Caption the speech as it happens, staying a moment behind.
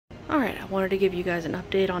Alright, I wanted to give you guys an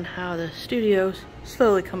update on how the studio's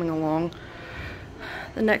slowly coming along.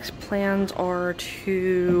 The next plans are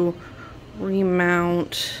to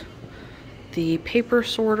remount the paper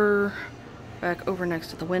sorter back over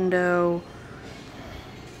next to the window,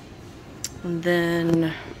 and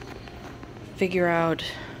then figure out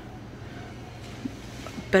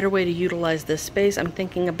a better way to utilize this space. I'm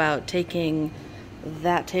thinking about taking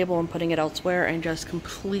that table and putting it elsewhere and just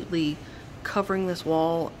completely covering this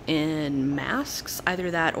wall in masks, either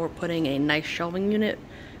that or putting a nice shelving unit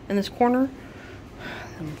in this corner.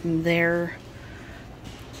 And from there,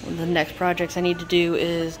 one of the next projects I need to do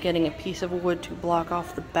is getting a piece of wood to block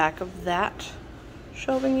off the back of that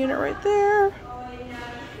shelving unit right there.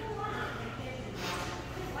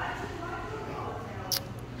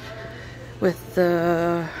 With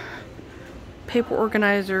the paper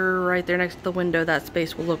organizer right there next to the window, that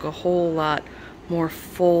space will look a whole lot more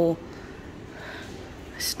full.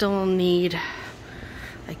 I still need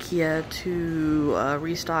IKEA to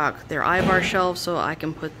restock their iBar shelves so I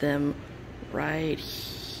can put them right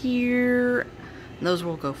here. And those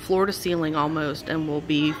will go floor to ceiling almost, and will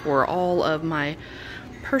be for all of my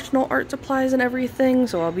personal art supplies and everything.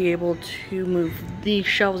 So I'll be able to move these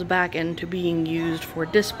shelves back into being used for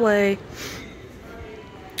display.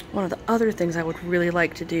 One of the other things I would really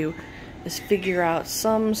like to do is figure out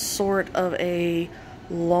some sort of a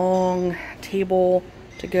long table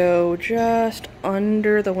to go just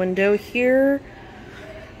under the window here.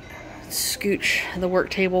 Scooch the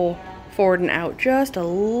work table forward and out just a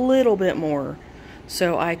little bit more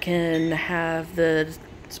so I can have the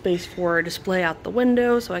space for display out the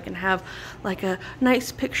window, so I can have like a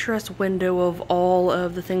nice picturesque window of all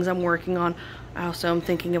of the things I'm working on. I also am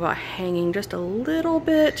thinking about hanging just a little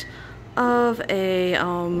bit of a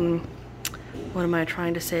what am I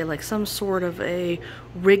trying to say, like some sort of a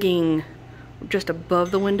rigging just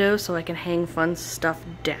above the window so I can hang fun stuff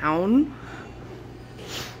down.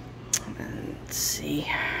 And let's see,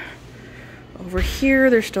 over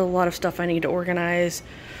here there's still a lot of stuff I need to organize.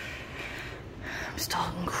 I'm still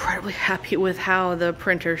incredibly happy with how the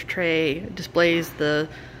printer's tray displays the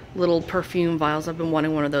little perfume vials. I've been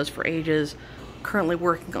wanting one of those for ages. Currently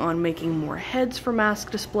working on making more heads for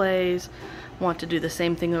mask displays. Want to do the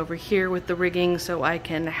same thing over here with the rigging so I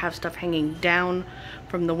can have stuff hanging down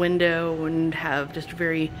from the window and have just a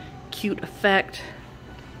very cute effect.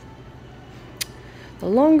 The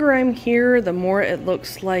longer I'm here, the more it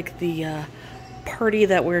looks like the party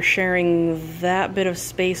that we're sharing that bit of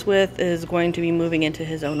space with is going to be moving into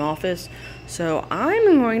his own office. So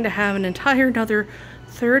I'm going to have an entire another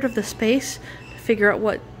third of the space to figure out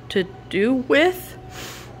what to do with.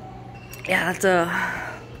 Yeah, that's a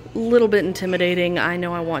little bit intimidating. I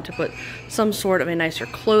know I want to put some sort of a nicer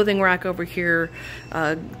clothing rack over here.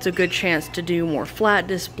 It's a good chance to do more flat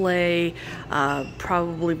display,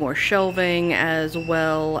 probably more shelving, as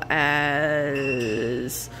well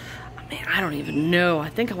as, man, I don't even know. I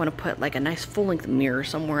think I want to put like a nice full-length mirror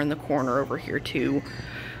somewhere in the corner over here too.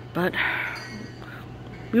 But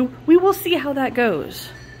we will see how that goes.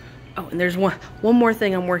 Oh, and there's one more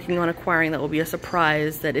thing I'm working on acquiring that will be a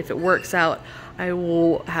surprise that if it works out, I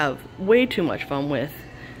will have way too much fun with.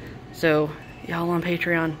 So, y'all on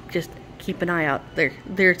Patreon, just keep an eye out.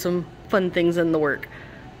 There's some fun things in the work.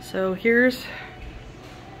 So here's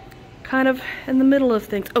kind of in the middle of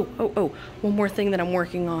things. Oh, one more thing that I'm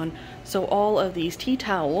working on. So all of these tea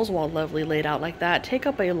towels, while lovely laid out like that, take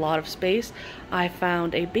up a lot of space. I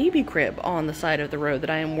found a baby crib on the side of the road that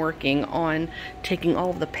I am working on taking all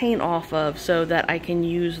of the paint off of so that I can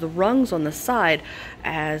use the rungs on the side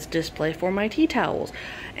as display for my tea towels.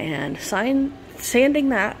 And sanding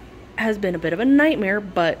that has been a bit of a nightmare,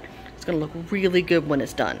 but it's gonna look really good when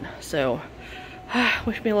it's done. So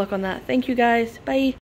wish me luck on that. Thank you guys. Bye.